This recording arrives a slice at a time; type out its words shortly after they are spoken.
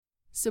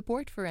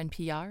Support for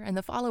NPR and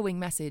the following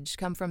message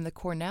come from the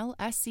Cornell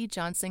S.C.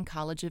 Johnson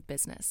College of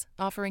Business,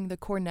 offering the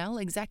Cornell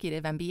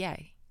Executive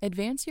MBA.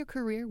 Advance your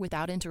career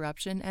without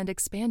interruption and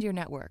expand your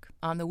network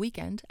on the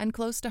weekend and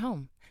close to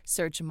home.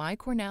 Search My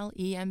Cornell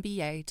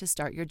eMBA to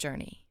start your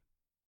journey.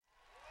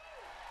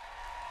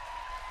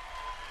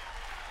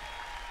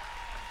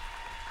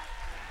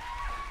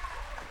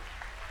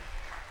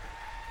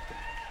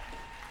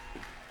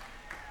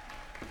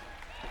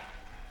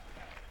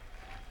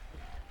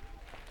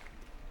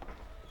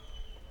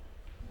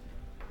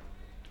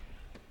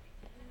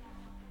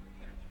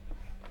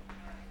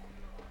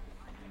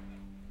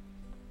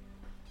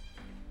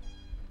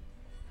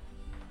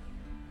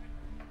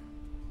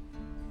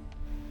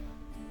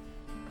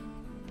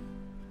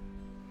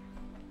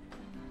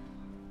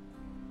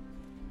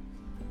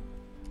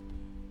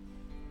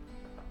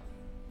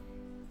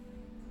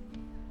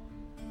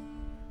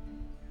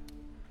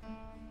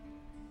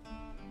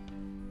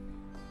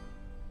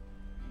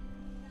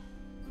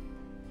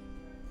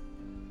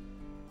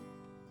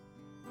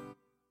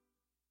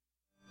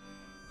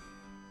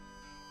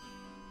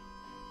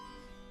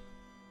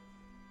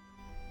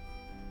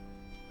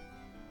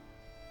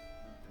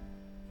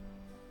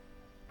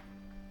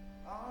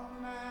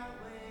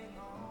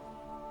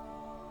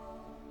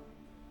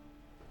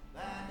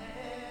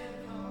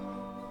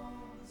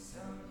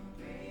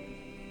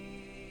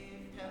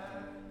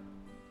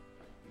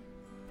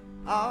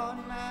 On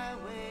my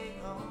way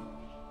home,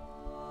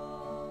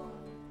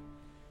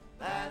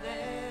 by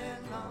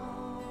that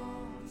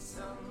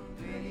lonesome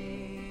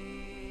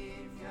graveyard,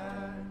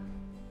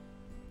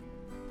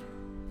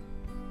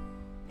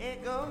 a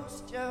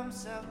ghost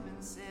jumps up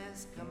and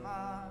says, "Come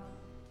on,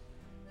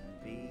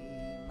 and be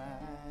my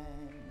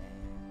man."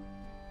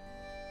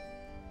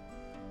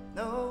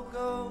 No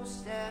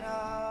ghost at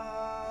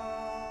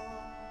all,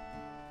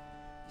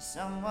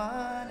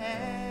 someone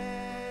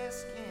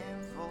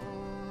asking for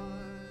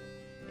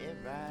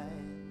right.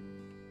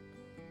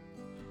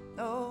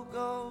 No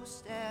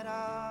ghost at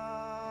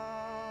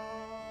all,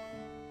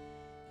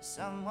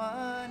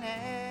 someone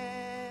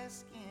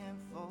asking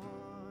for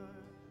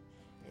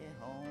a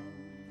home.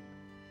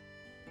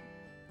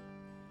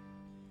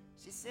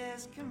 She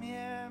says, "Come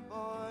here,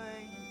 boy,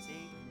 and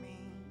take me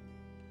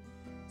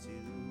to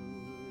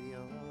your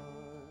room."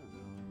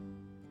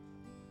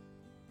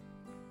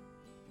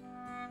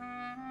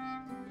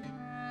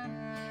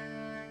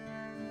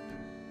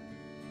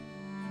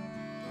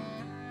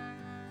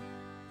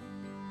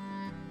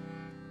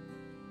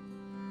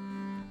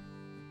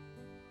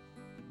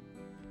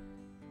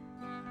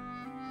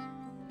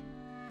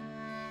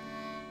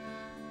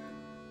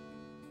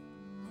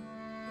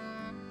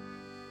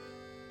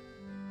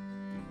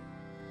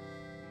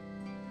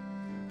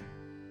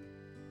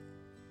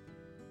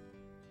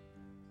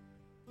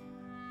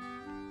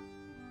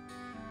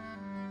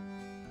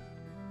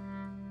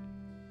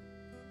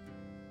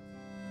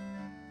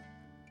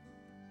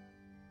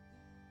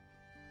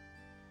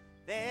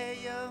 That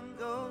young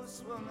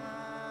ghost woman,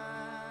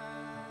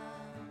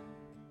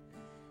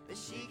 but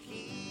she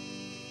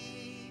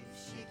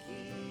keeps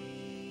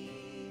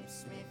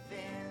me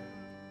thin.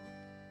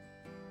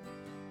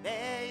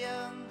 That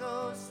young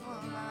ghost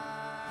woman,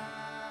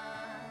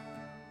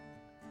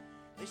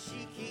 but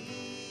she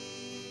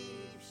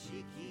keeps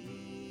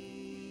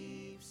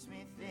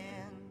me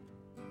thin.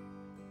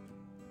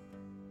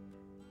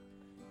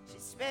 She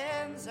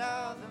spends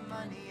all the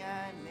money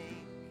I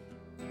make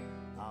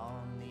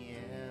on the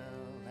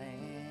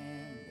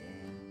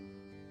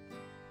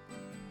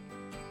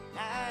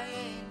I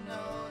ain't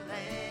no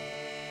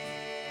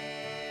lamb,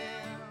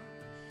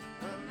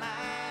 but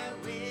my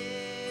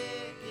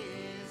wick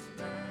is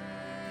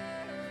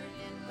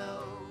burning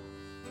low.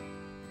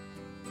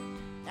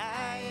 I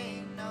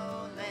ain't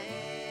no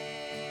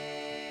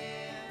lamb,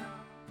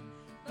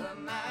 but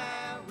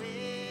my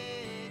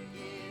wick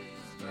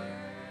is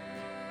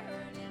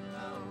burning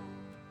low.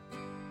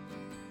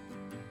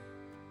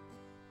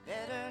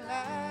 Better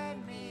light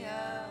me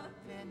up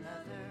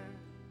another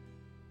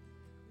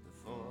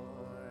before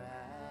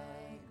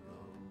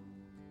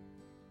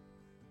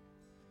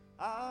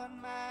on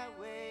my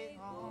way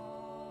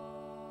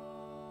home,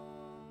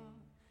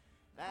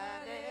 by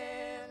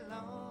that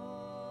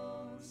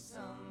lonesome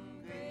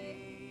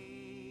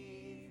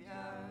graveyard.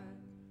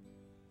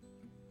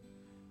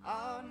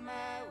 On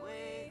my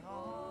way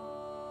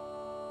home,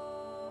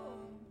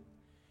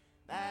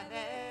 by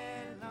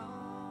that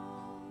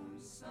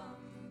lonesome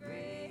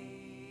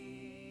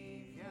graveyard.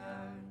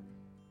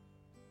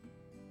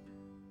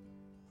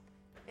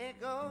 A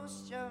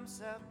ghost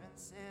jumps up and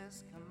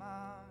says, "Come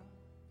on,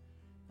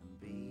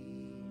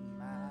 be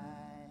my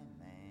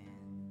man."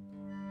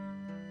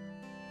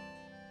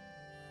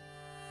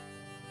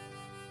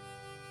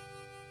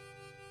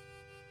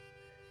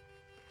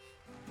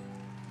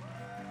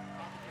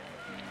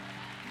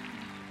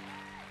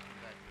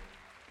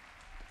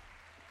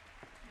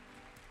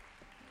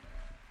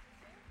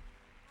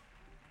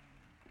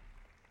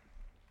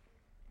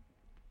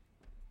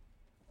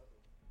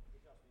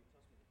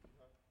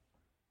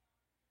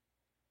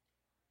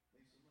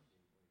 Thanks so much,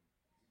 everybody.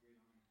 It's a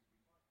great honor.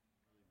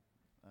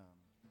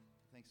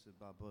 Thanks to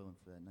Bob Boylan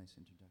for that nice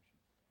introduction.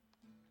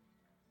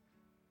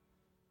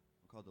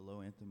 We're called the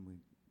Low Anthem. We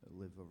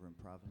live over in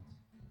Providence. I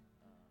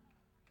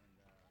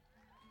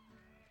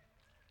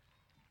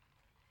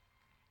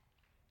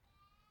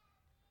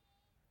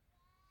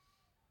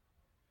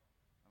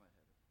might have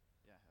it.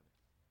 Yeah,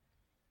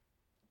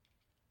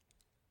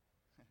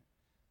 I have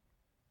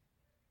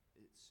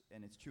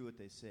it. It's true what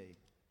they say.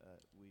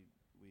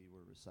 We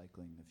were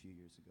recycling a few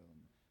years ago,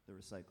 and the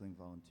recycling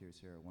volunteers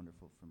here are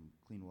wonderful from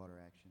Clean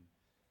Water Action.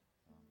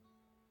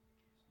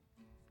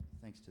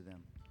 Thanks to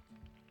them.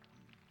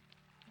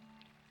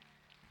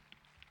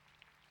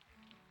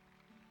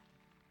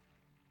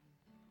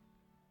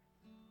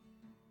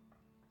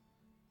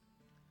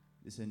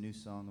 This is a new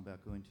song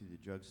about going to the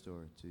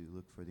drugstore to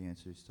look for the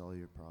answers to all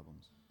your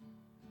problems.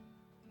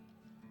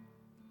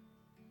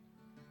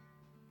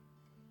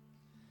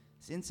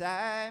 Since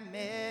I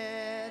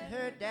met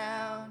her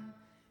down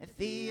at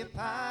the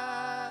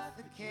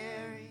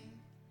apothecary,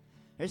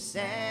 her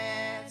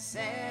sad,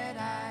 sad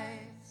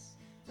eyes,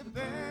 the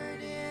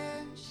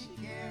burden she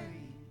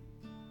carried.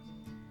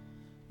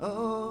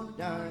 Oh,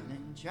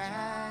 darling,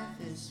 try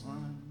this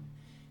one.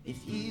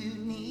 If you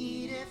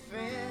need a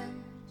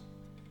friend,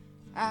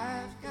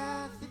 I've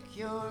got the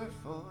cure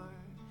for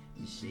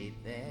the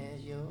shape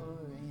that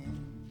you're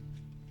in.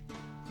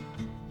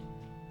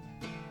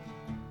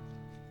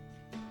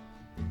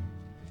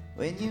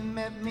 When you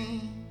met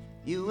me,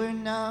 you were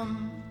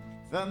numb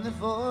from the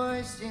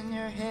voice in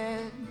your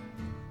head.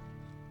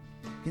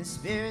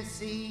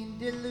 Conspiracy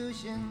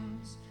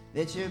delusions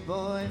that your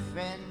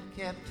boyfriend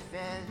kept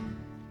fed.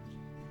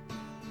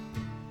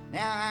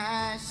 Now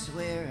I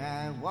swear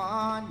I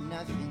want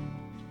nothing,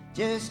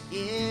 just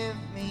give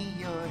me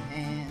your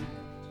hand.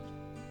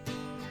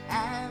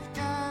 I've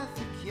got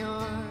the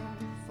cure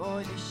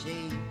for the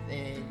shape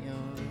that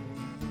you're in.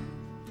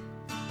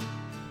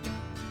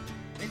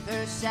 With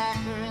her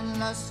saccharine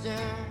luster,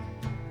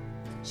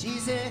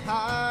 she's a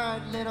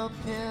hard little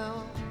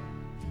pill,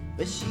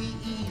 but she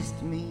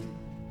eased me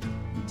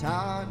and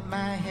taught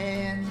my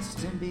hands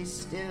to be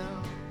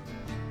still.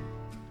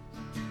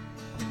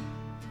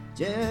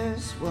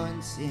 Just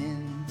once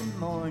in the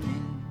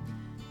morning,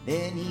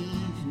 then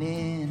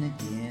evening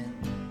again.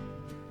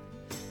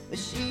 But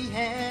she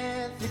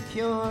had the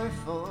cure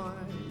for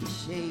the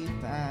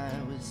shape I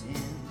was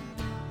in.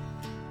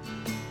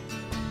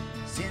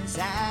 Since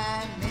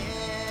I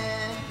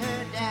met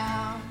her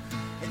down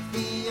at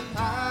the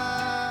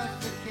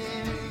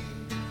apothecary,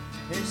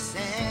 her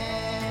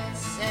sad,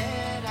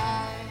 sad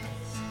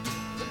eyes,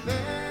 the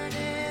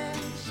burden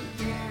she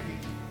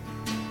carried.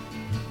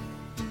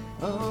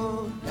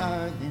 Oh,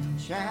 darling,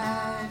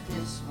 try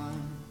this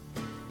one.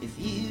 If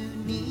you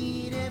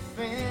need a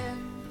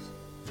friend,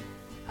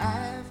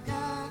 I've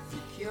got the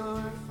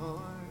cure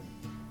for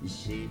the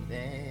shape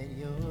that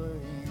you're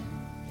in.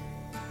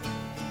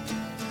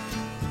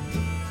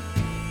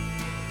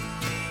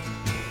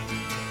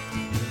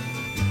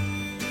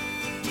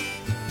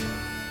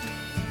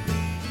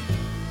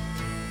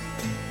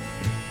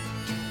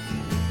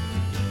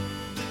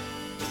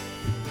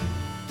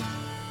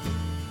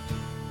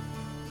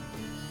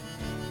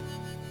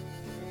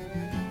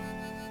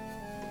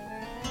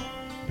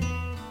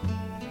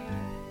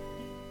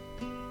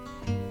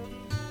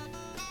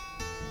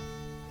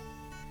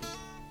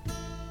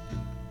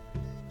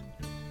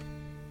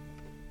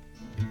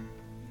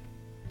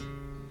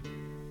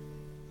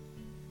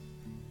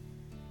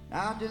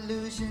 Our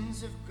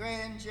delusions of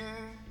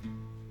grandeur,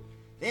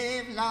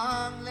 they've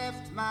long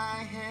left my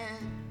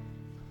head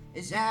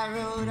as I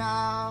wrote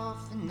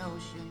off the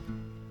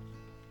notion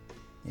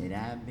that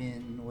I've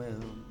been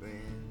well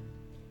bred.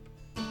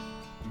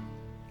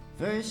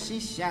 First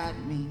she shot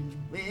me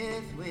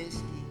with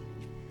whiskey,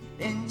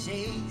 then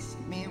chased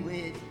me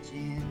with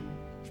gin,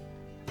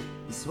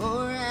 and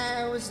swore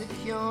I was a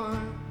cure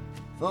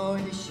for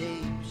the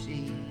shape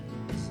she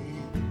was in.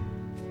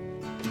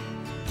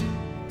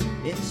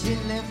 Then she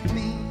left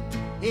me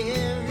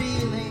here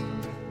reeling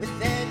with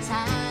that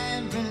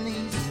time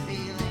release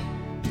feeling,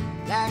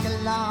 like a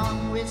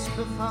long wisp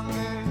of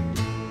hunger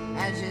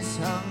I just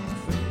hung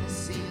from the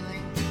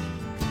ceiling.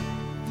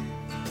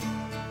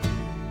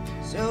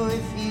 So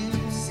if you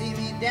see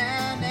me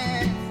down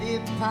at the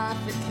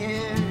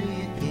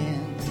apothecary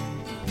again,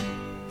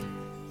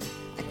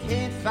 I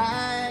can't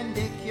find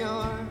a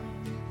cure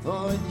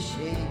for the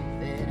shape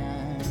that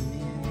I'm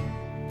in.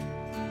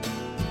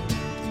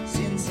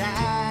 Since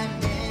I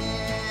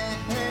met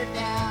her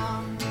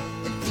down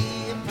at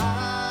the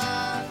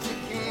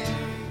apothecary,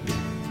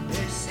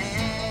 her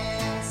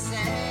sad,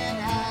 sad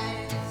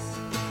eyes,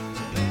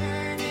 the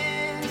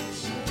burden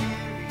she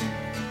carried.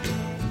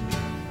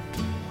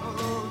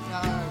 Oh,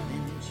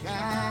 darling,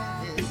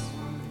 try this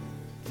one.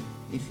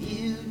 If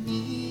you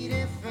need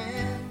a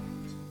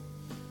friend,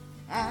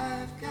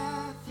 I've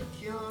got the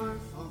cure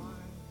for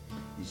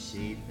the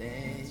shape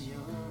that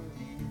you're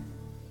in.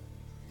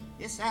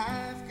 Yes,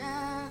 I've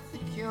got the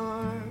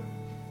cure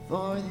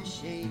for the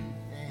shape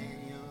that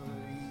you're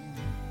in.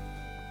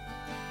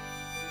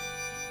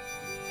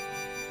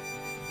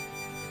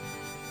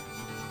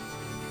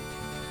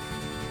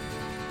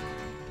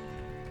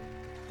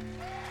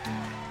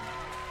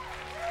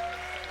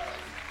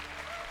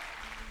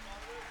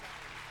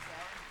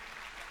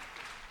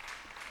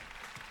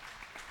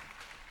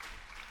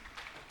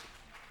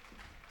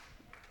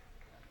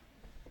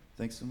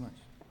 Thanks so much.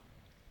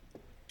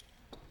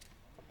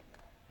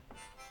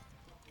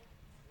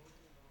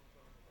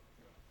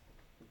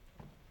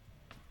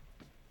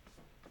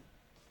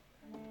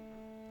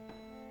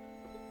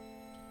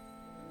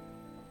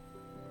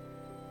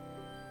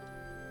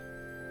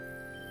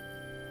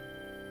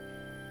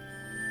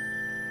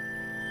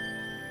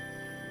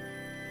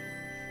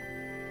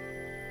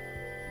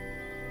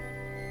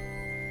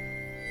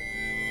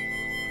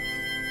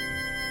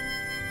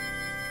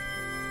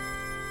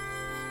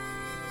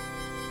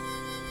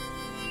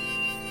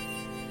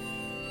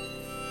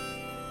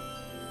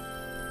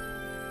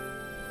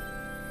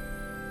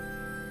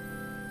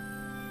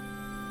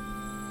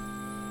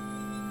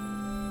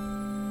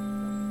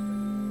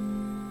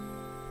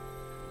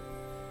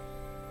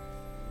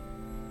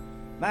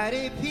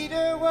 Mighty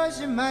Peter was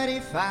a mighty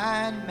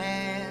fine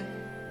man.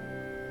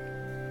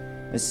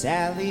 But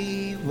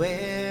Sally,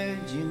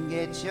 where'd you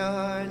get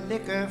your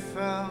liquor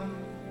from?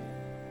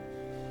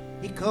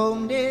 He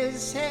combed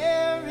his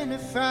hair in a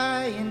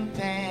frying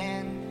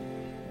pan.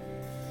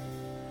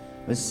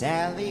 But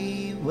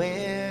Sally,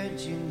 where'd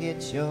you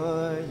get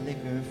your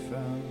liquor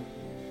from?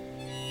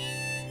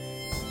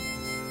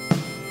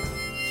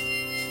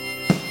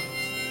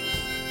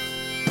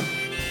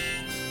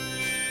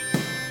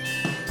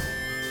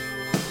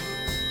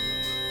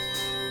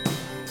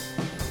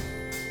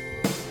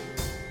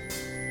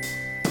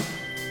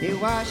 He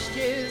washed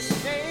his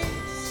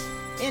face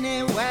in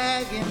a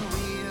wagon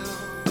wheel.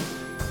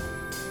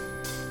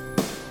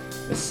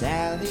 But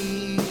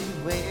Sally,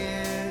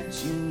 where'd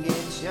you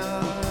get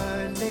your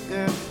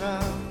liquor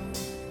from?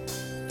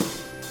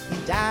 He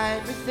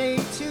died with a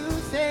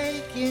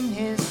toothache in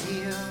his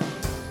heel.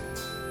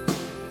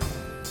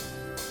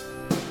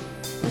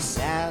 But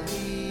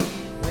Sally,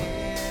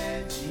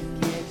 where'd you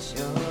get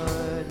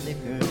your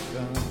liquor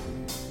from?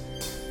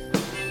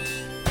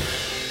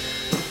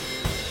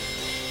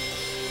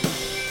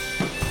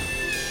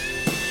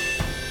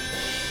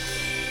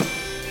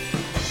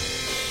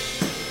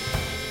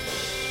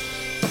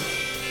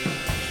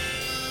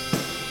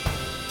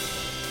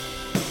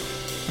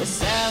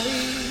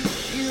 Sally,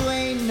 you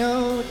ain't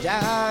no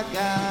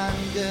doggone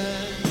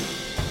good.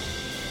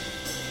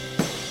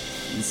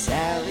 And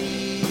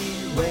Sally,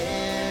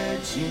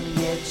 where'd you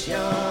get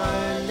your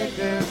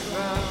liquor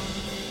from?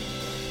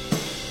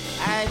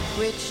 I'd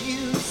quit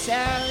you,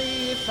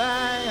 Sally, if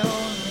I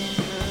only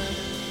could.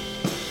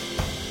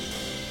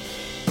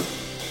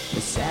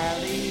 But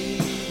Sally,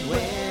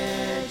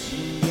 where'd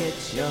you get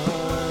your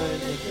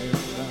liquor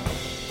from?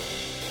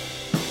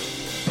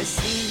 I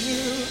see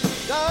you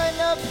going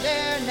up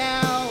there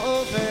now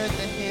over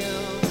the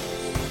hills.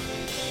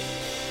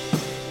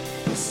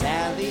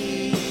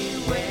 Sally,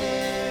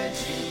 where'd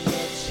you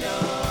get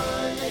your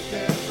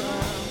liquor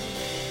from?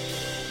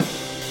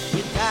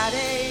 You got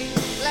a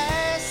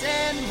glass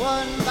and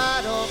one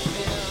bottle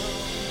filled.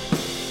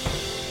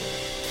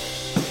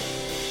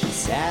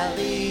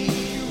 Sally,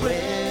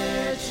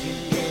 where'd you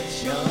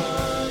get your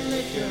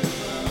liquor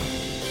from?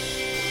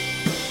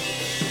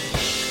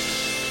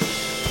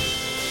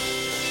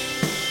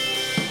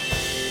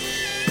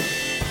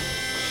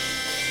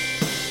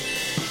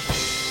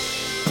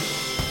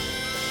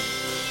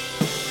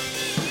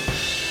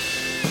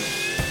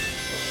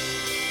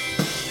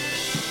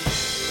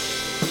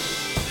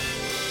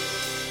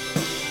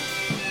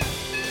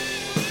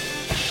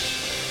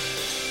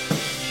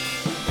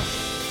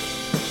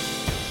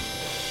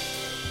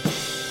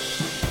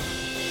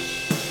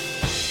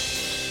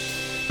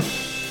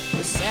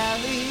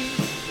 Sally,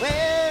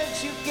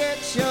 where'd you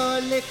get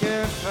your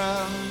liquor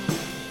from?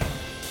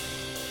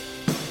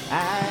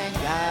 I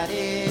got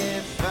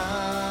it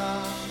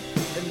from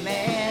the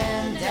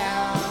man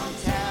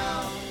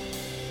downtown.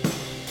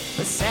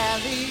 But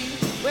Sally,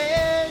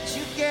 where'd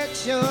you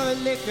get your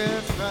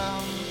liquor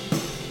from?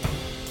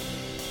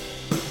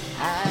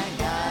 I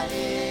got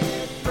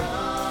it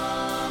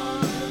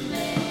from the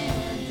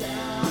man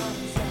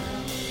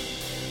downtown.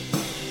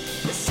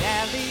 But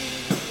Sally,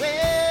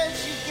 where'd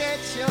you get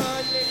your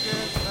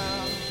liquor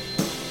from?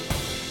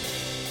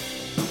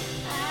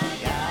 I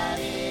got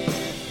it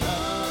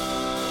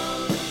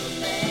from the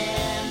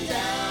man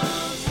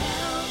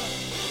downtown.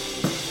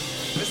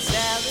 But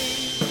Sally,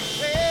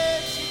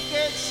 where'd you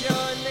get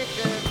your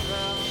liquor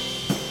from?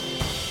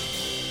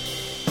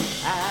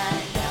 I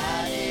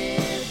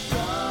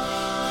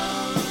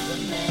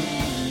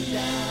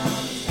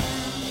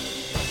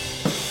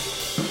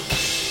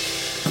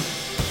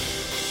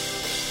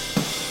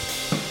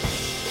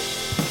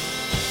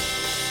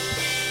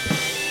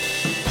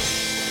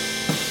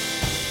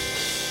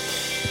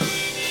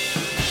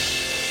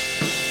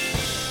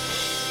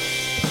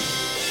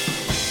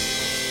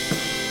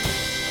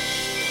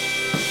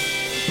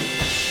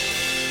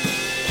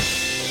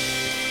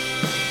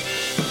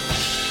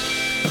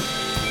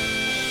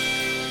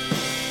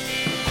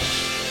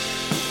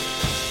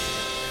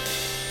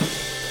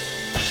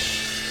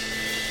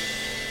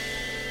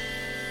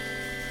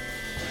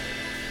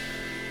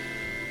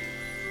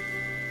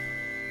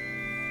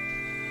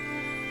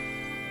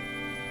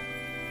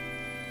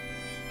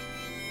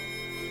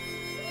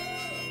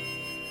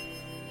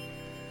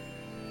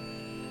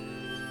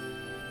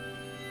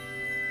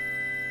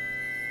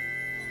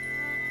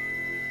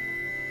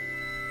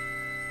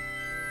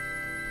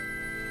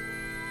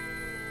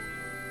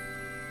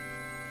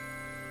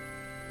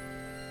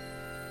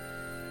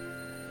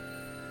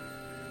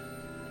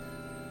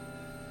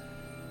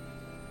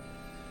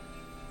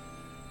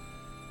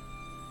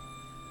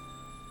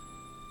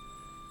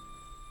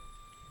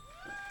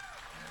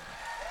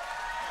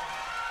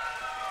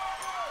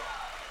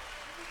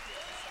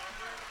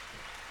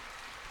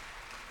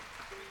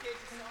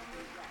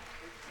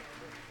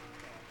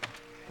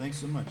Thanks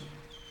so much.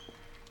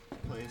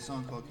 Play a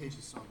song called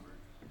Cage's Songbird.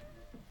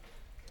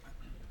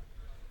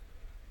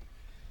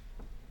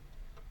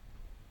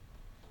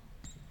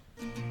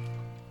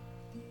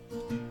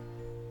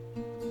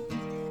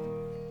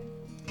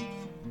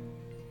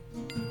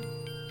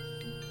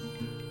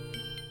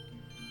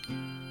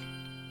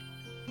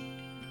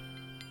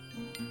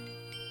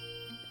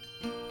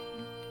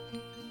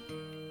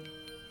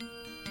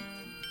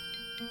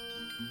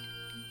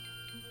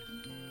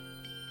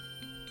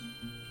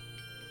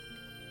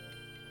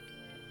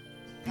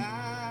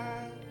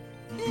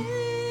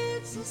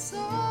 It's a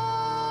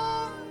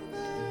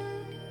songbird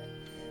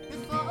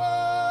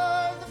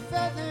before the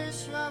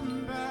feathers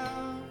run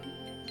brown.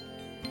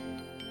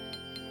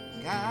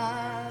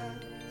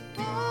 God,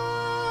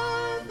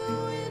 for the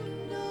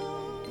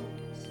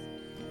windows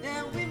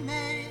that we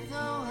may, though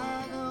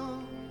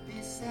hollow,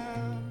 be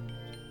sound.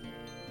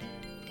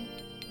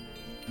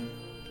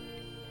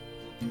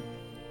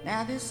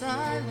 Now this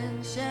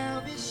island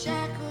shall be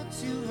shackled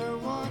to her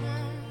waters,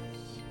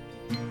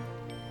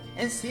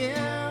 as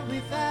here we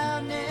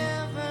vow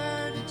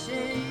never to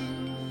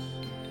change.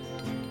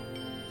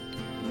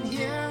 And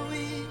here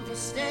we will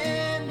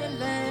stand at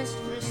last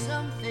for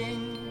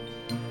something,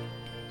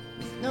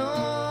 with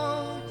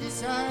no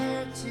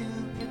desire to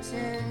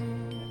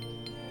pretend.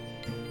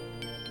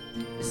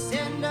 We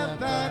send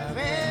up our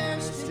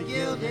prayers to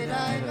gilded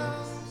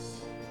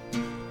idols,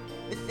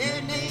 with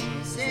their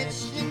names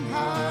etched in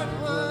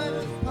hardwood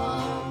of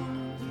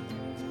palm,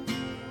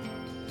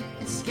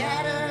 and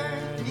scatter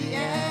the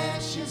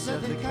ashes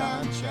of the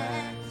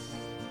contracts,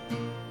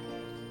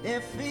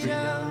 their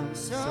freedom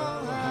so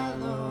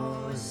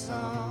hollow a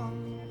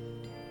song.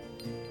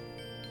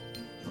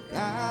 Oh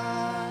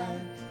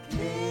God,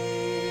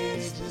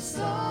 cage the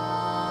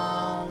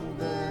songbird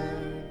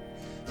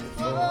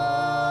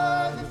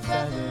before the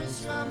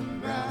feathers run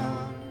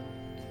brown.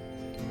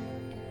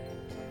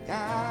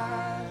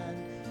 God,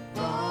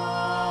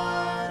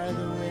 bar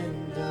the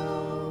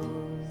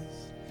windows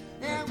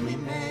that we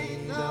may,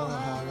 though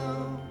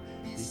hollow,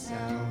 be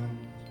sound.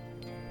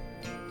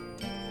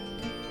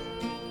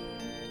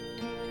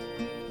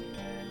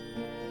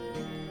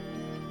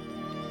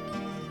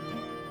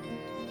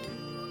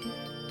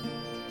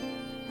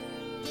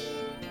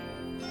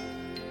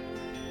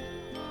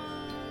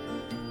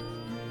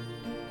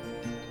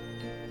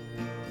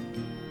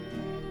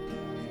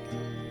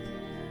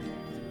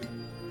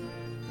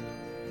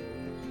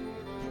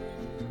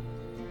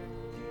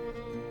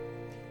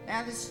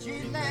 Now the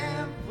street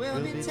lamp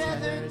will be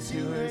tethered to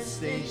her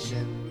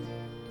station,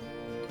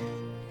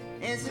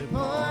 as a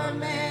poor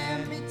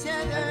man be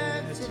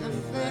tethered to the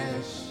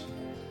flesh,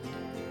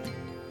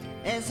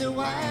 as a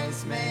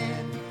wise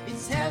man be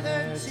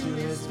tethered to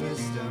his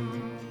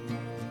wisdom,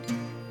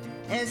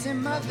 as a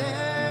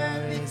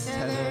mother be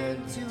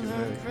tethered to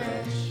her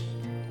creche.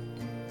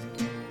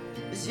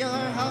 As your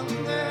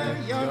hunger,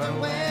 your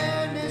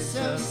awareness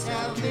of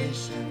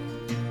salvation,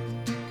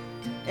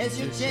 as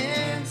your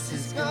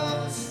chances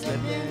go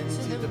slip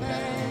into the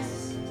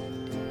past,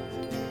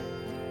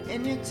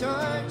 and you're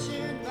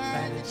tortured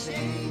by the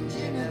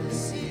changing of the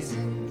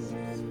seasons,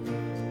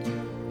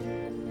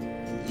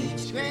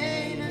 each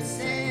grain of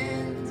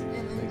sand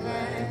in the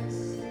glass.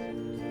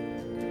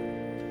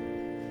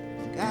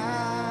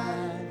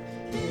 God,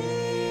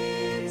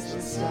 it's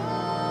a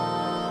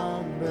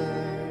songbird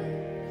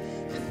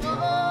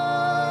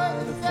before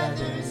the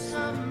feathers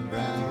run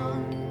brown.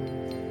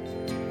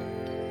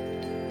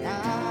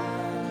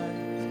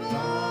 God,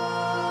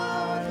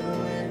 bar the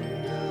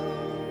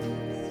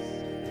windows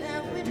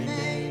that we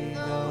may,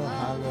 though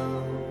hollow,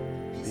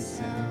 be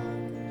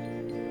sound.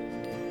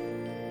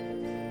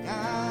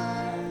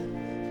 God,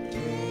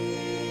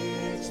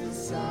 cage the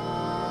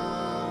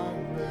songbird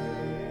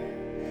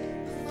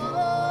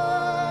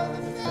before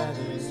the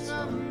feathers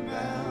run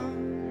brown.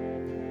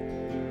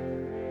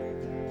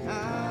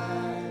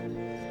 God,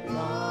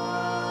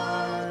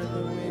 bar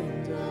the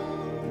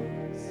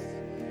windows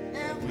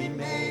that we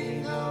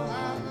may, though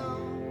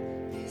hollow,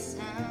 be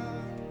sound.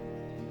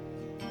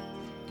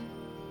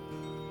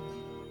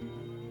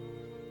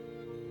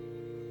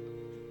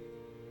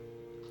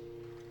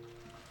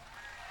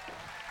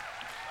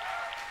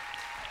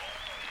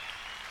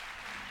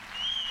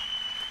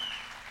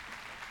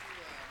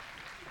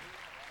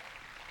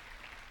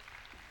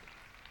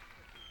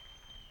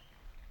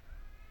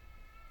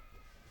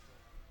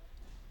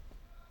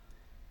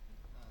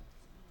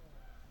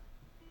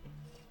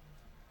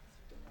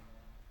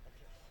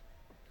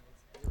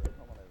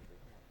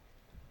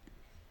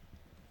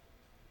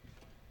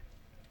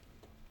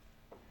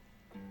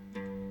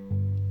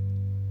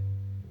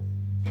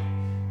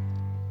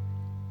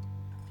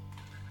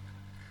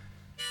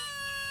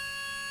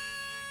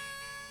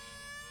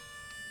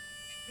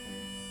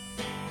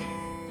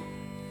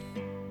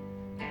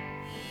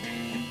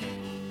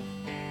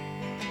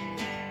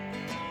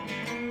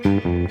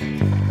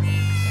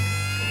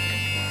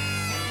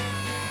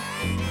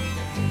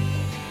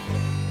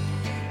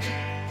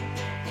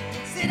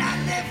 Said I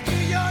left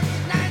New York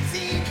in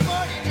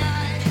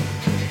 1949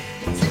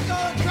 to go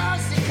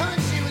across the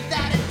country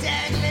without a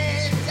dag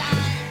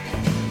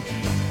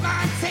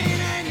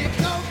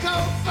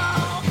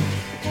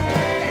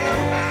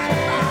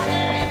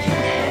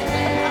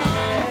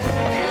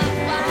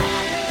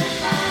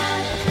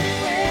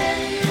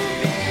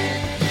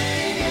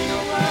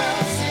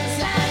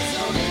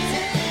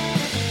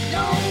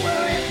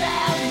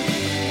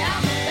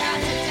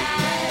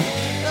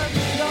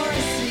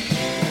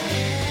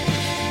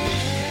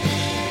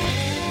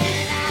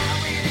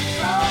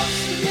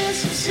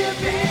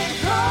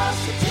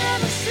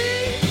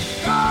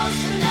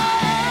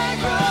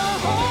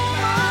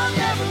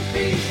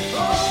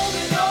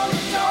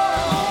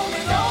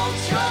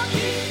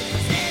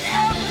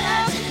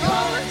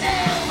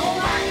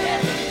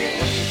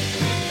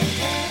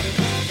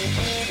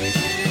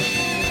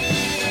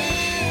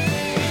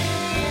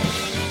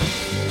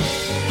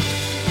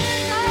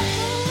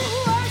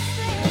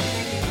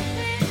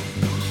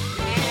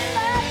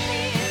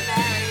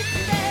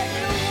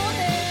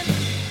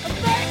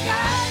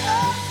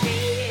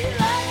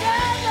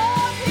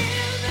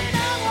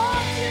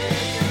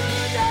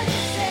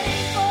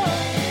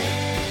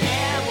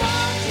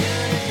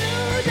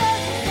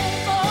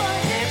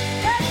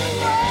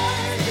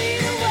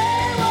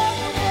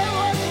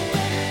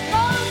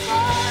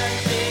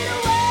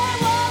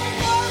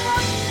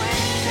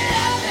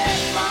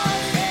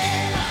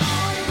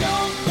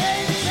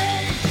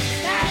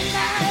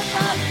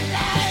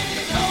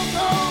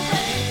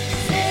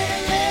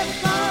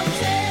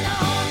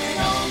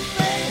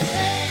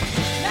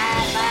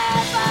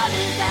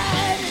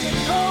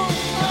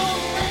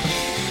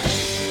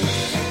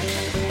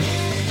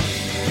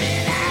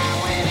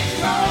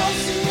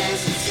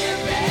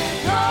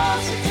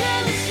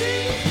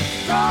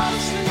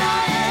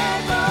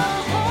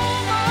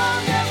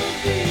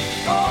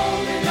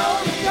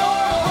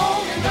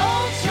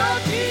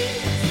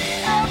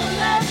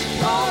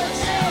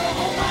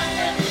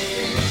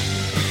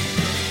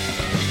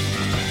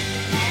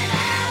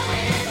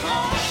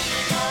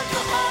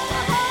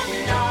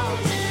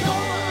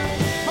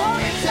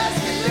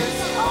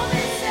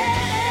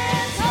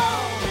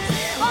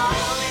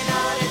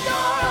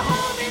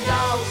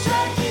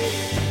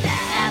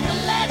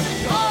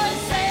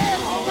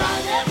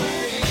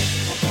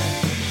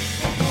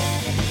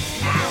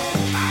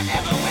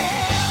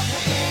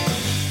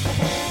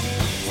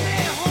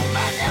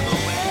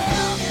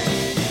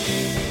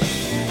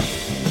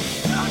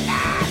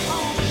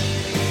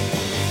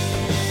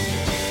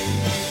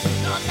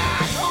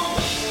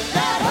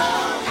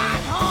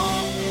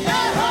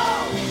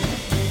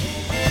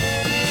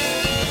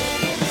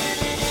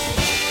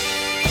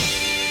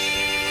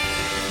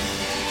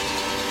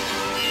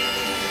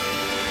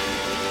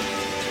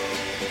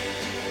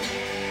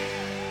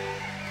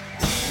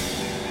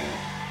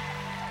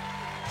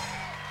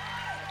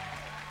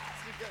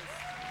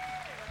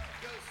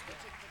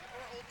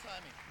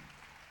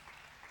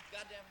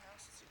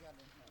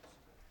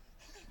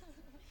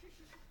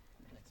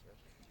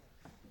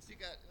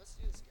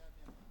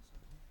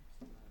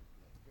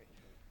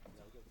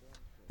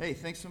Hey,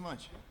 thanks so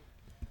much.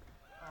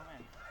 Oh,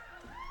 man.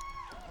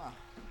 Wow.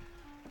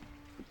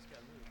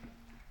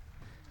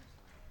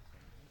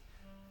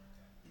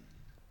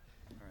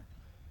 All right.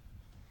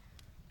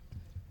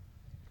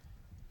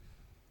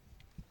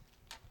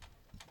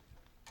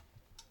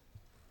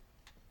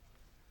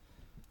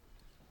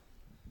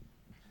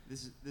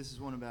 This is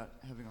one about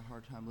having a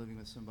hard time living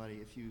with somebody.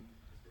 If you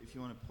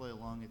want to play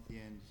along at the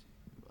end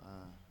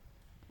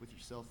with your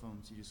cell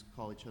phones, you just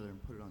call each other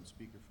and put it on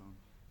speakerphone.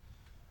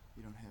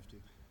 You don't have to.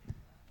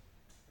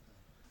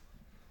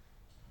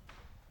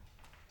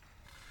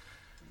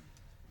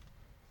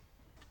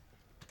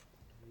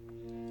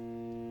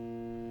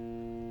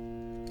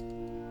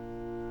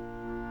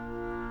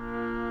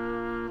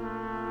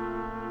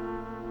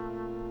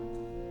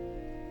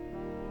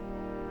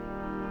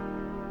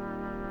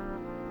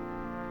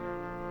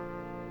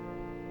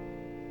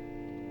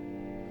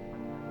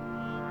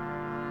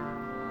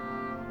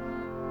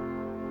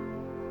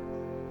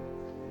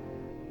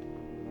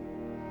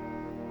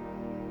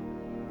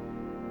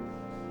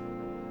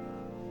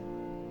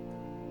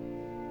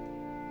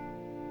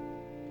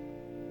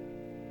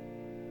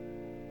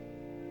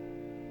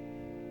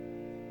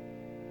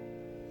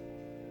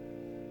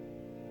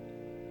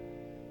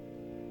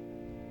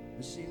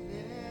 She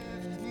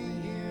left me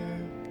here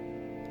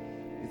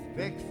with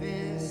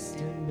breakfast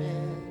in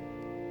bed,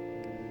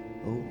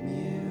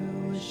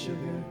 oatmeal with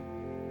sugar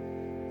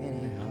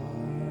and a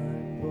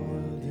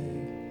hard-boiled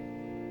egg.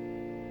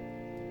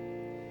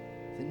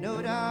 The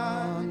note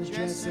on the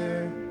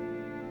dresser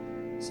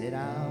said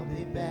I'll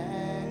be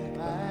back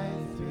by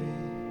 3.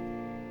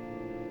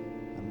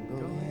 I'm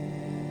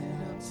going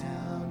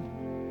uptown.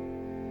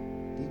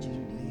 Did you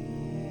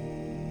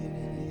need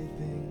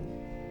anything?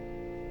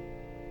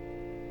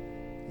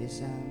 Yes,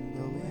 I'm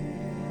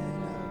going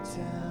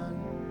uptown.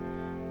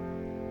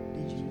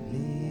 Did you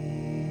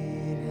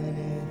need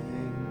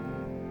anything?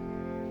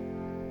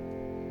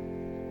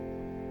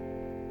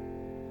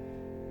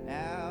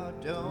 Now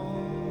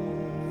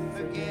don't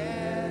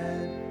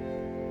forget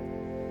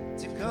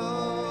to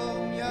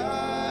comb your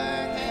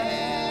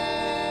hair.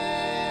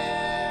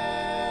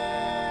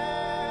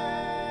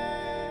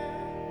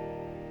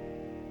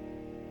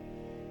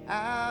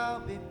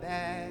 I'll be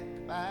back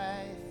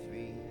by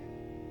 3.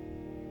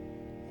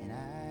 And I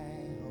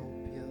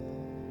hope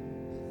you'll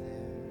be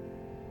there.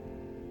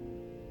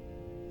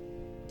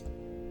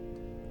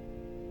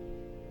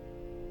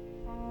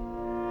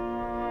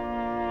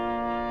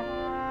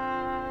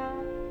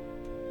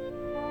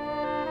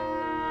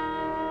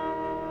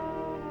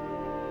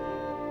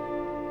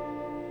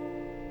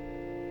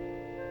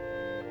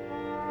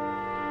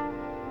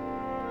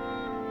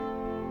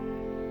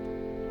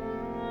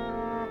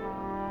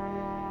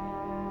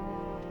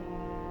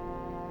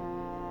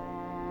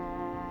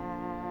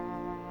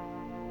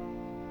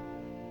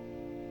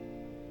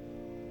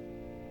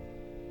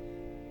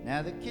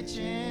 Now the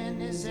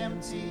kitchen is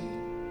empty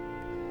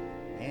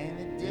and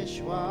the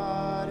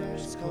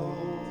dishwater's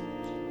cold.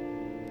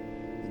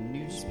 The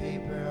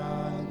newspaper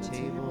on the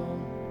table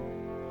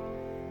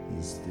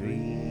is 3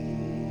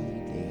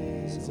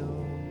 days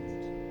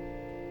old.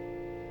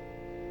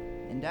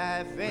 And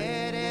I've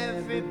read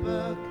every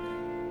book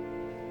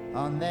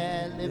on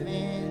that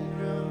living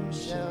room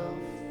shelf.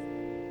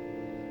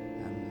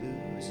 I'm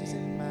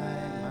losing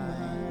my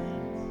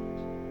mind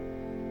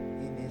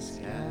in this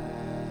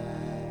goddamn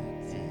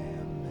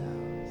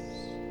house.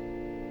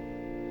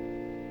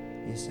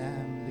 Yes,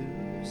 I'm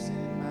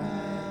losing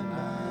my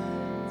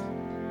mind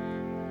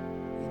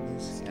in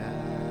this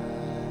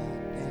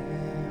goddamn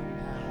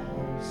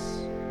house.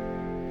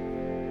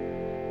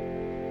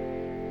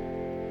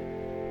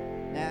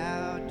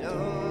 Now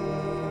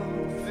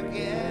don't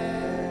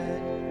forget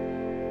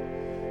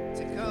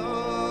to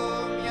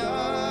comb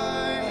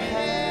your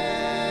hair.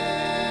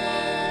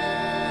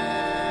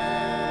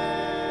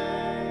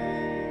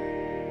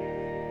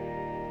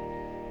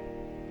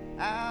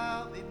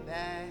 I'll be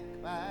back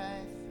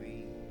by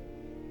 3,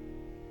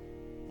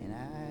 and I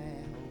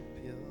hope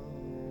you'll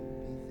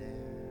be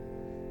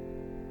there.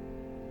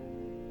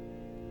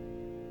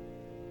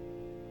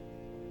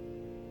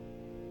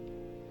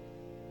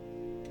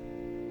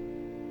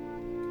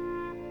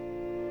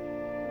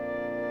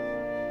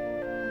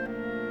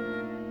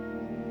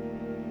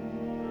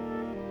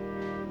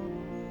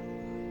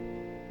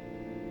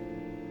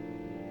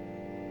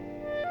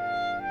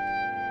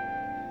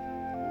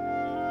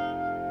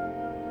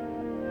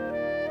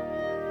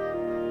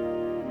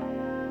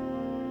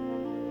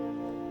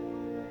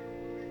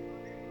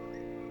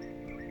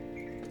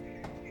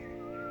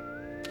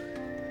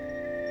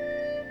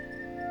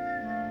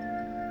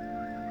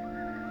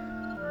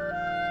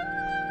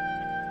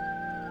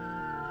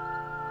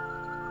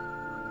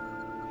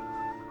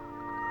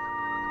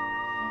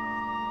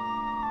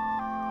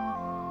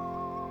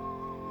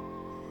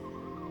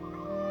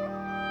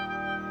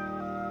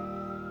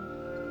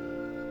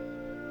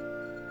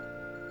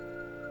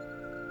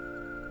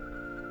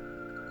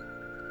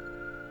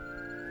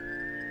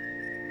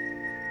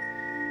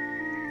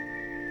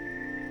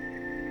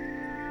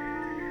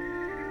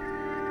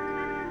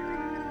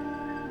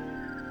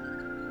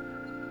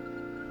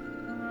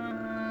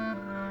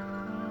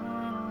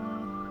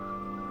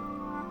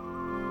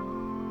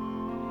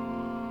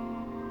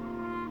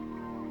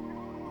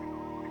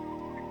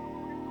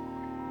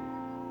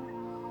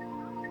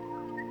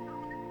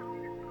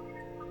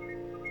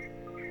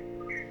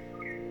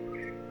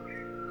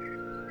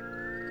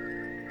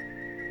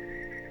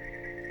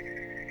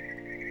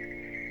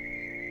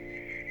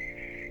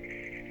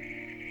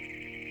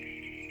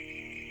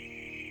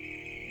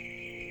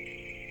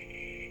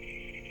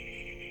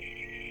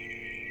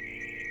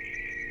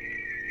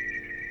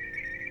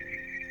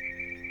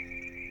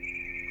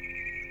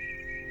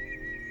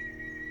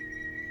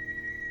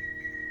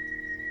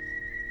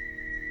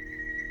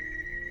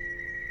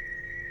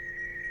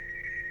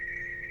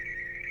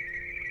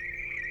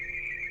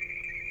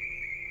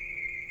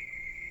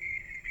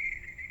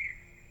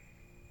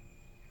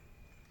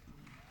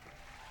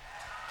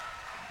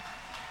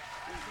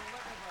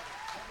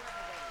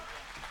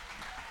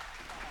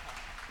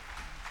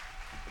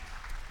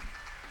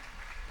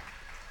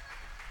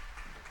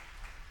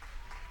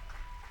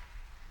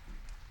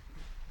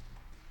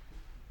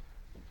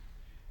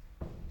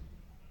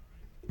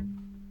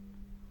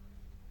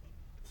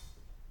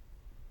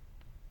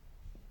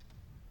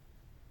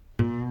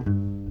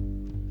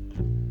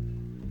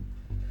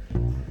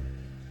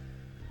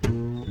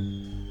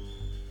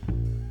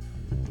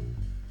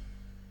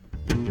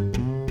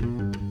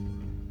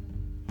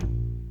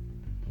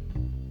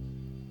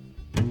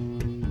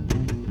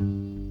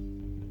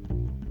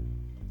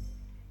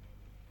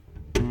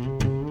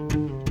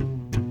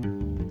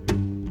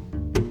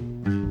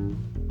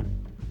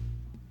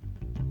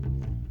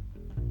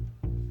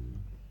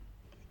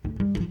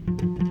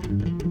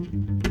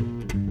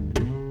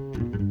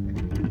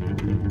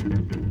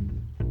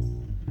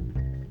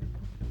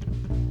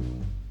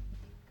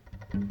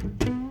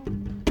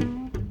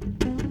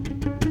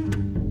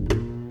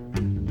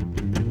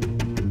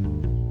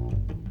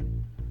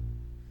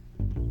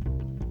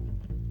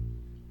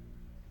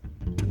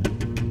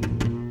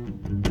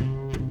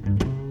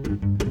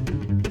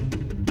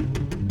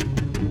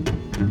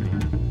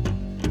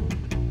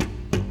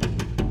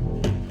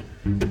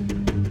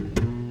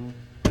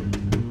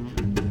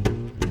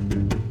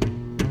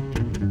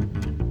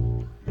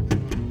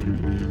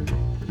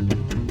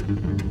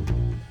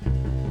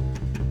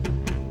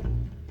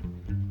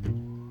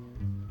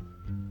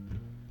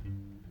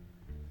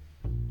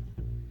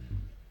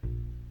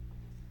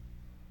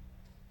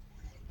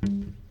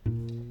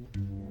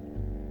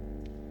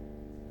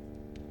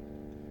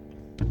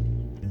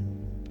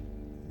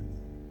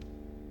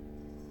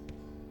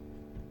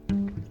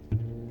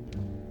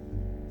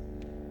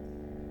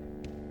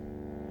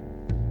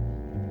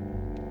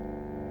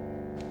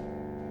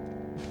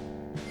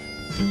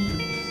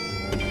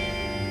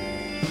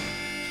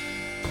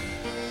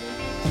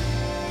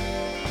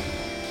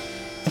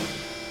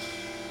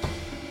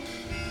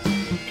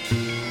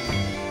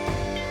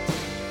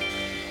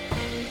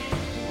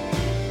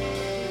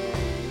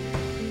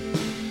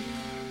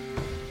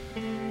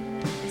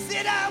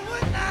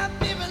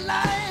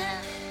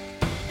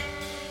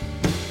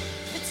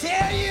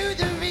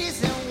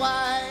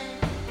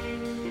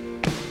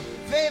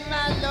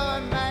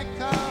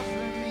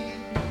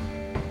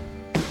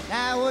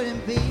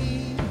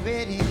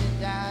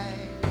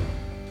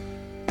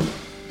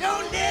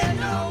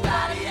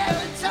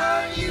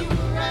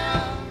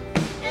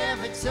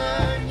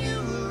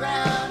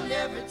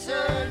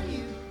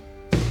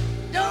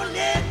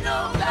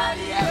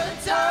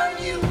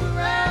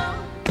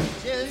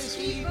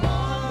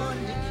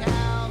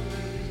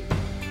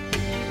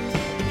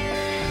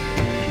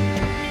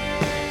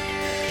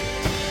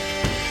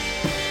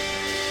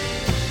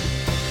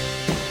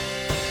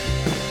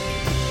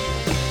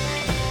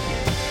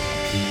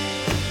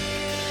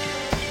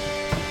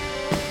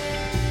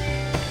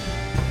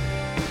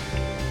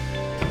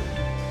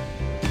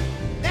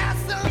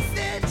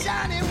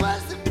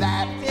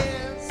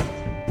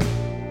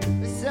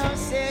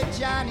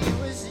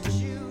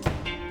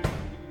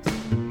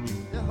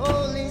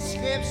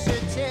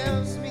 scripture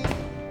tells me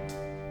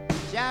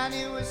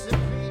Johnny was a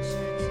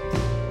preacher too.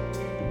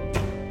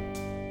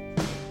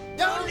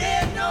 Don't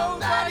let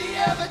nobody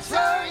ever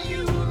turn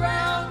you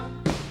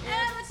around,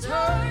 ever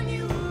turn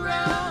you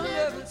around,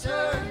 ever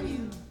turn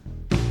you.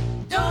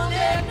 Don't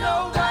let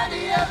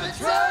nobody ever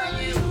turn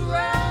you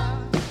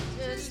around.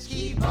 Just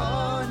keep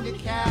on to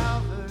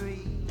Calvary.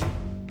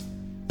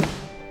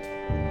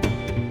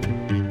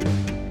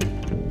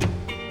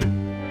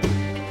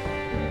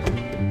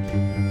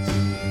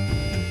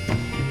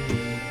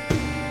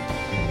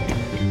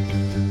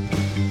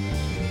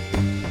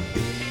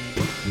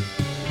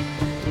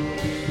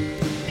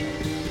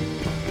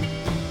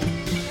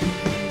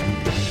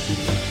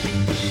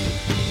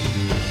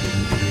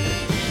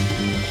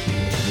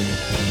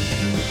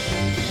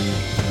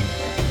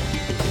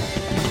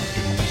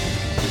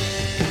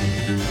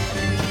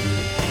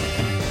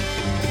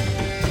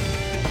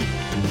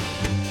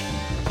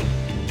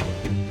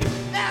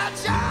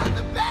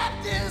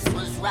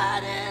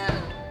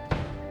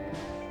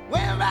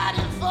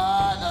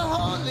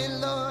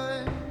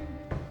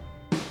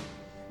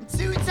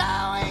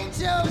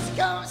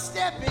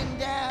 Stepping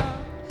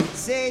down,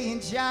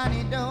 saying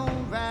Johnny,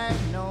 don't ride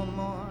no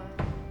more.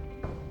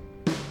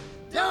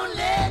 Don't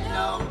let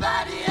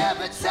nobody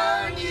ever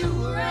turn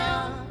you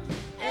around,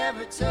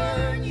 ever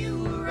turn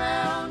you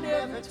around,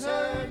 ever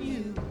turn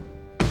you.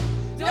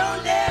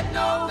 Don't let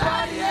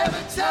nobody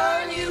ever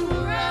turn you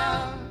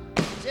around.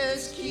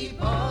 Just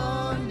keep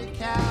on to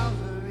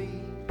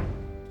Calvary.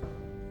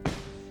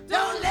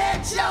 Don't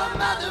let your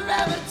mother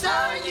ever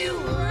turn you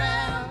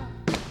around,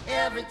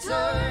 ever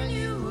turn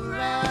you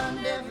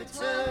around, ever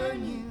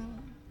turn you.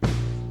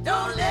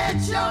 Don't let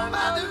your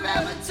mother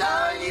ever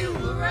turn you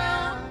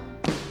around.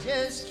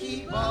 Just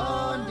keep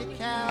on to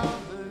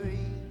Calvary.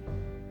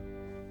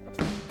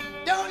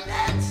 Don't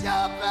let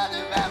your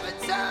brother ever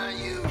turn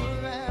you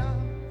around,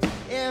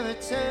 ever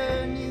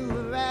turn you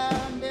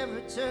around,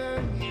 ever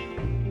turn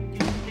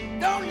you.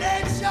 Don't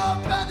let your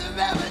brother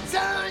ever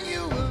turn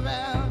you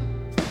around.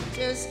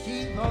 Just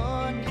keep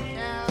on to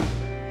Calvary.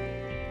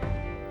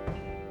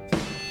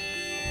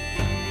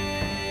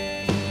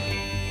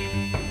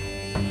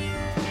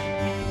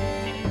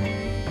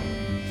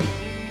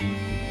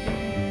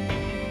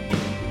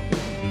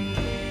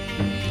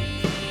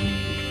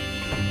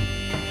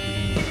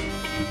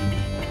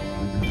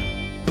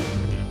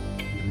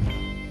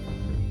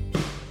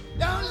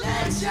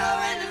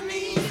 Your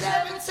enemies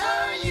ever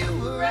turn you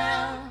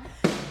around,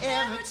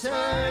 ever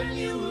turn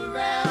you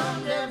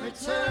around, ever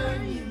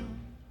turn you.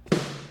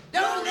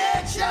 Don't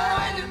let your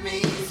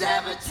enemies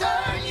ever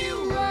turn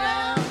you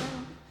around.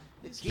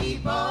 Let's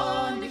keep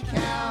on to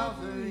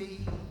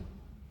Calvary.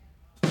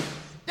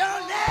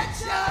 Don't let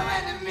your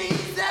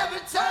enemies ever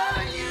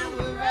turn you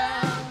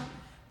around,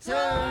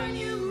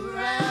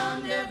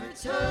 ever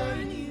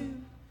turn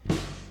you.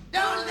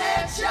 Don't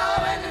let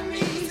your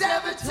enemies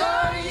ever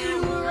turn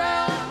you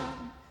around.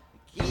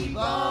 Keep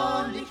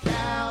on to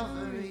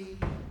Calvary.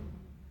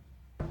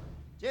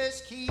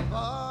 Just keep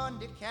on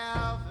to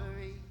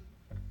Calvary.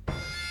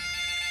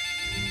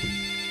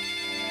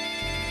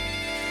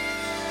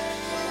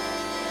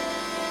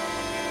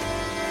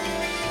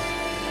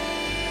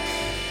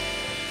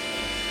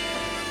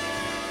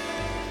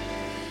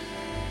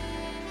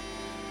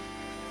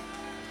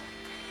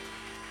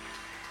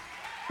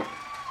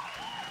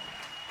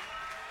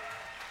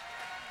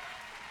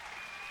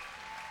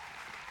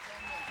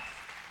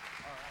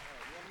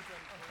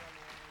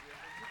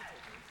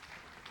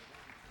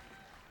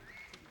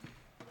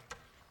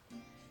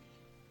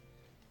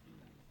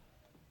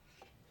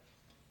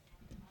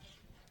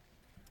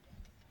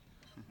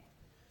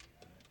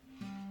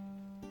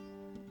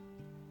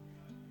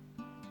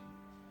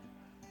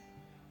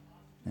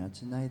 Now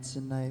tonight's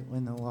a night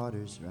when the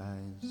waters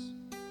rise,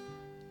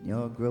 and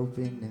you're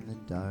groping in the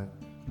dark.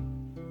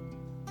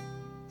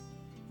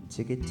 And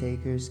ticket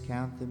takers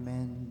count the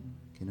men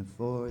can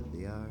afford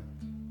the ark.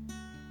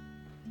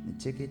 And the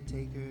ticket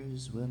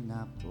takers will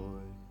not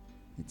board,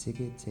 the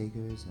ticket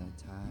takers are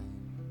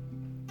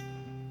tied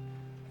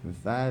for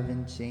 5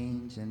 and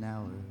change an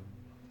hour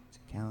to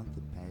count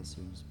the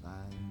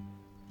passers-by.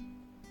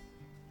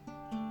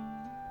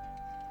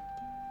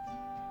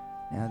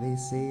 Now they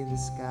say the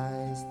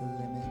sky's the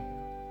limit,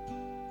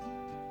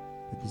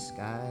 but the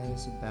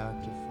sky's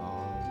about to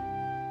fall.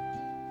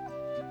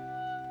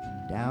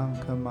 And down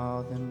come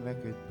all them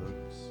record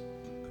books,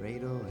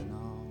 cradle and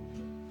all.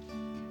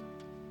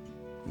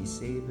 They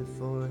say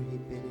before he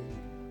bid it,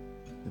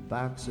 the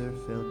boxer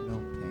felt no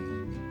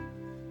pain.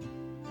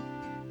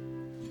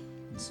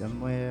 And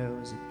somewhere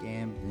was a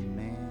gambling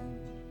man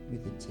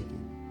with a ticket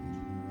in the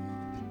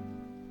rain.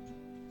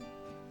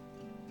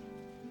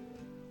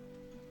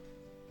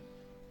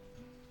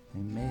 Hey,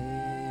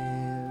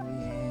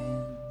 Mary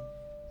Ann,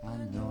 I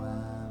know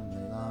I'm a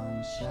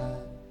long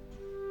shot,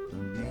 but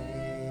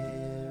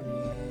Mary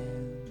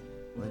Ann,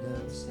 what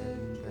else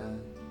have you got?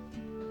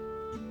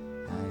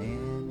 I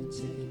am a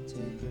ticket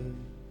taker,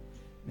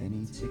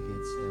 many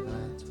tickets have I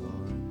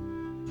torn,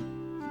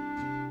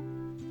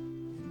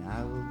 and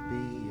I will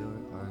be your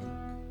ark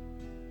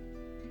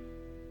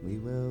we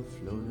will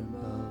float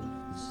above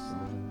the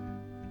storm.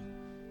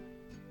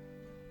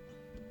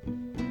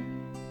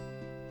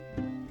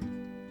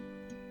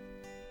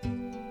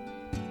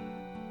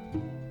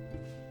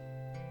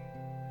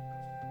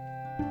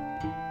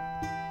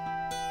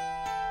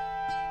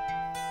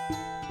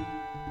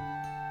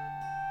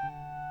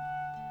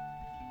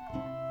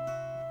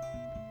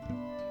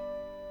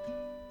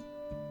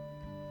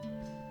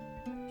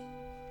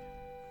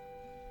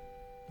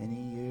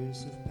 Many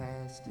years have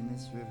passed in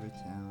this river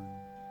town.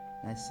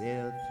 I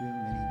sailed through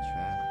many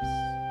traps.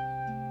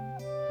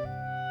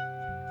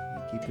 I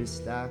keep a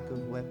stock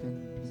of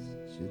weapons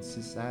should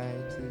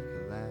society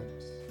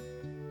collapse.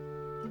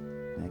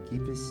 I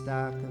keep a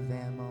stock of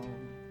ammo,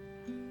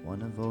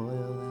 one of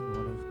oil and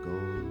one of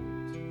gold.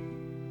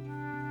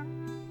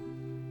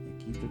 I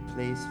keep a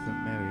place for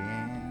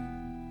Marianne,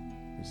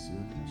 for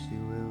soon she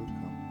will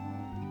come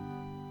home.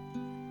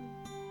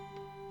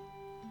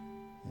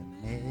 And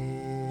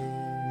Marianne,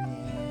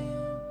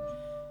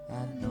 I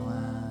know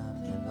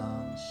I'm a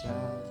long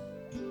shot,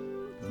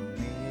 but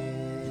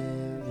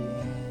Marianne,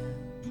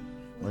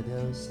 what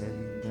else have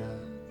you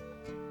got?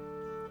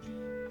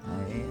 I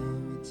am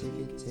a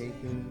ticket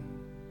taker,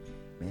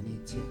 many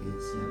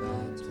tickets have I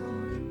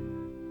torn,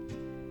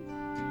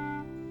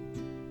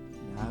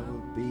 and I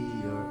will be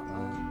your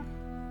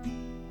ark,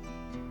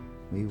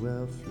 we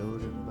will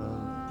float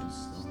above the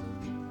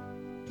storm.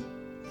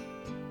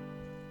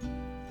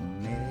 For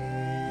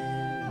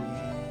Marianne,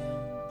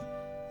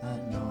 I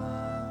know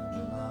I'm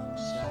a long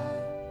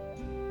shot,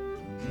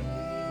 for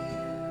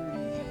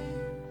Marianne,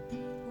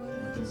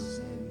 what else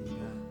have you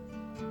got?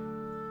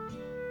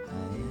 I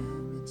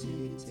am a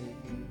ticket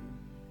taker,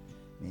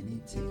 many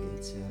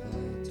tickets have I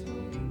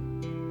torn,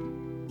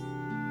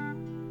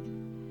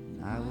 and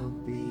I will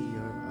be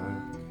your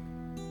ark,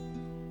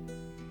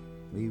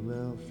 we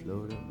will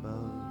float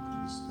above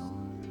the storm.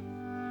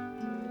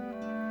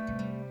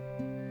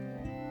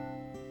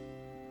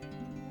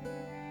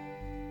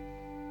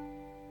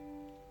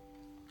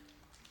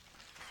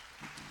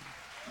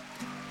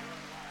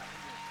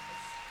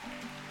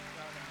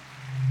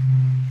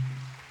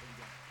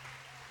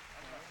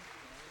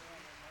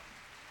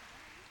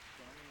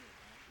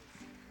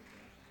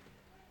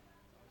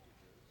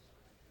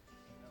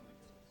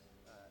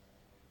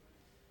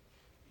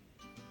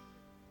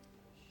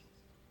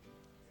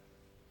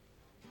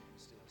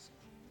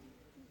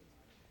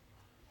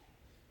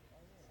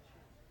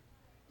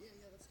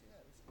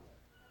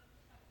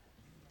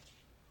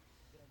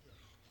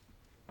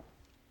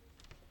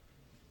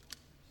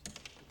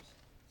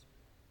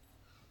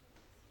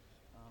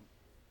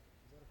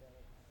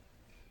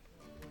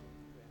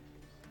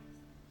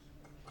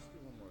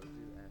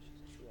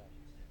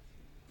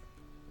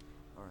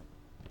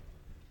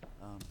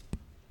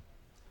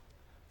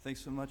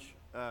 Thanks so much.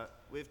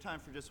 We have time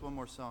for just one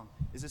more song.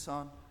 Is this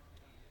on?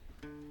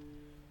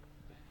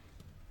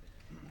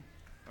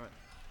 All right.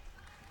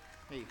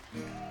 Hey.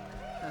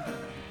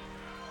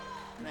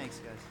 Thanks,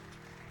 guys.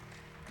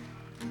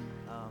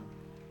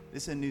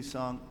 This is a new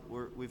song.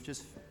 We've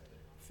just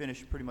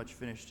pretty much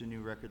finished a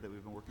new record that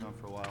we've been working on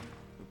for a while.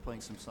 We're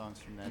playing some songs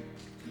from that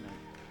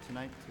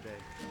today.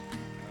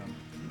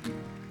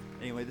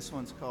 Anyway, this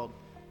one's called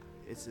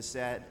 "It's a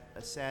Sad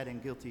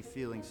and Guilty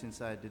Feeling Since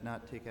I Did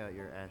Not Take Out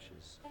Your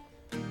Ashes."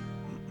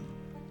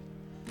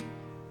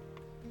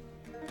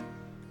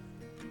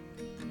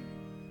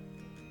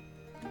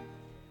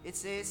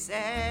 It's a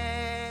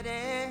sad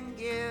and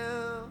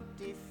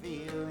guilty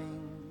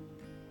feeling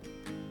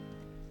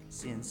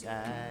since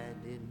I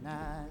did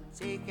not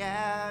take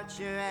out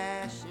your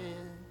ashes.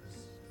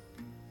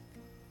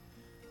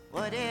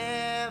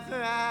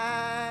 Whatever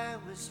I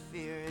was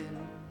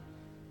fearing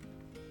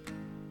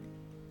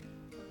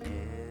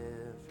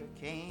never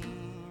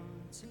came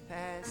to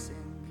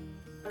passing.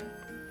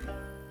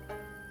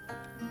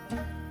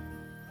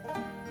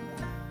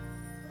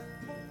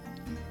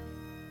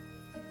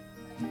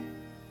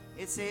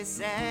 It's a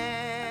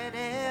sad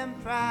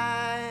and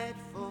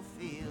prideful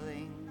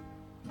feeling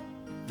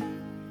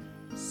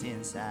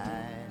since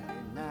I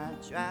did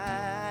not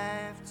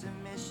drive to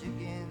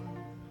Michigan,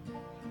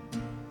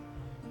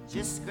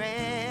 just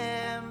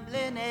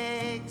scrambling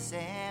eggs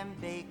and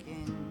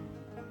bacon,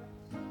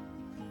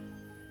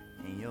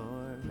 and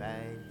you're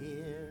right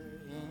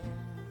here in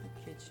the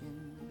kitchen.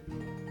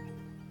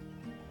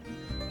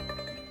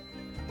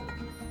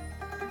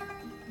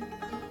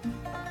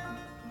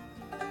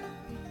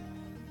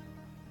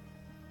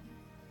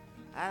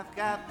 I've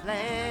got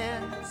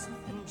plans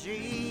and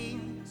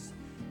dreams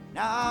and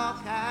all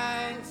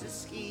kinds of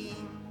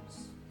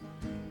schemes,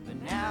 but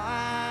now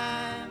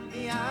I'm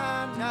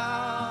beyond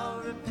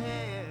all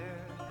repair.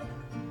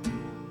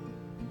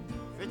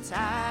 For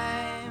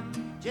time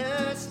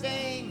just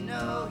ain't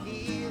no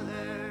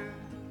healer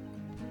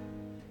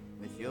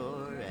with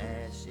your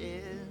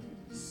ashes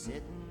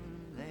sitting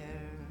there.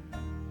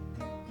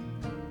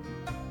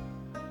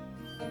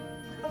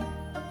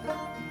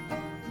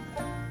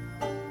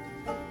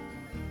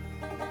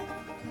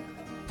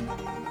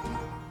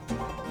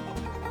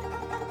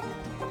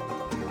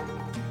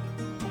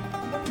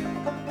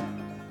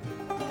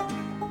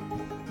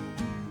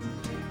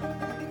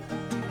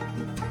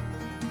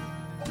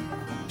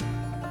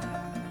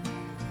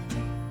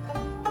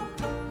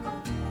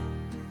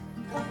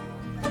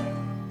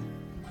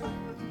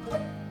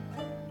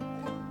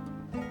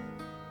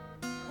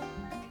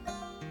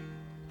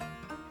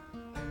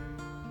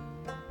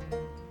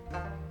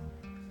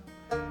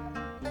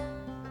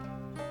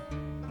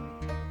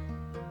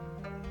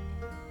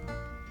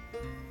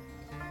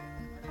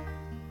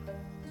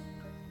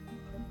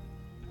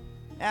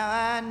 Now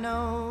I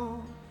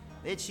know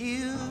that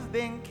you've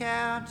been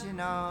counting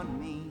on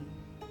me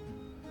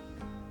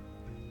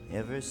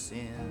ever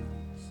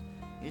since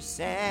your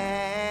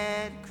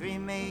sad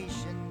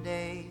cremation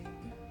day.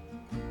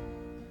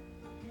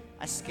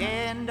 I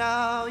scanned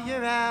all your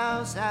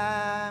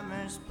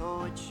Alzheimer's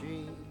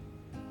poetry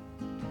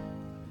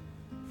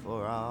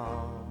for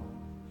all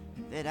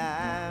that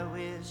I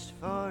wished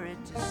for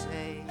it to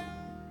say.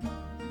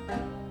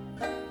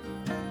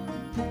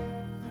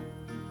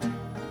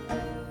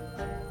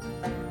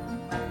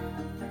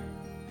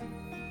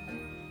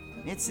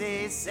 It's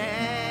a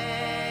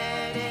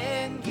sad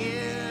and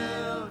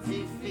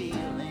guilty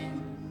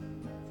feeling,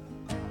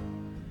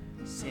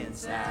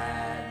 since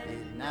I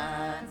did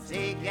not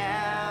take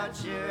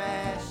out your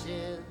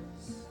ashes.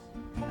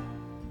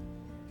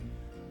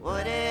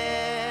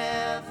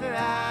 Whatever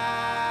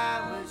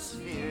I was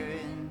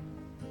fearing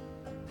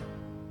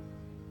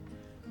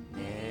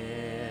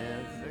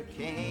never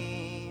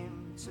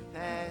came to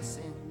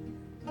passing.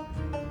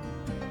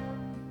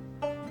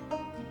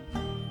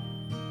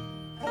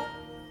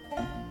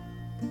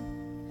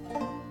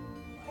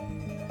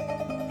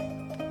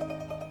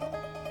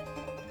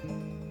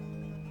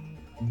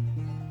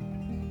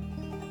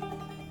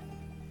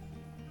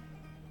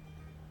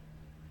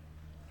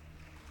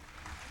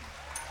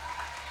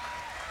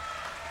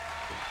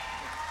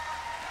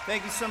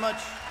 Thank you so much.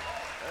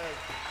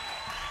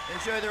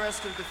 Enjoy the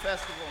rest of the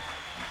festival.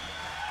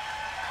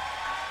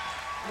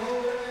 Low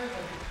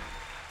Anthem.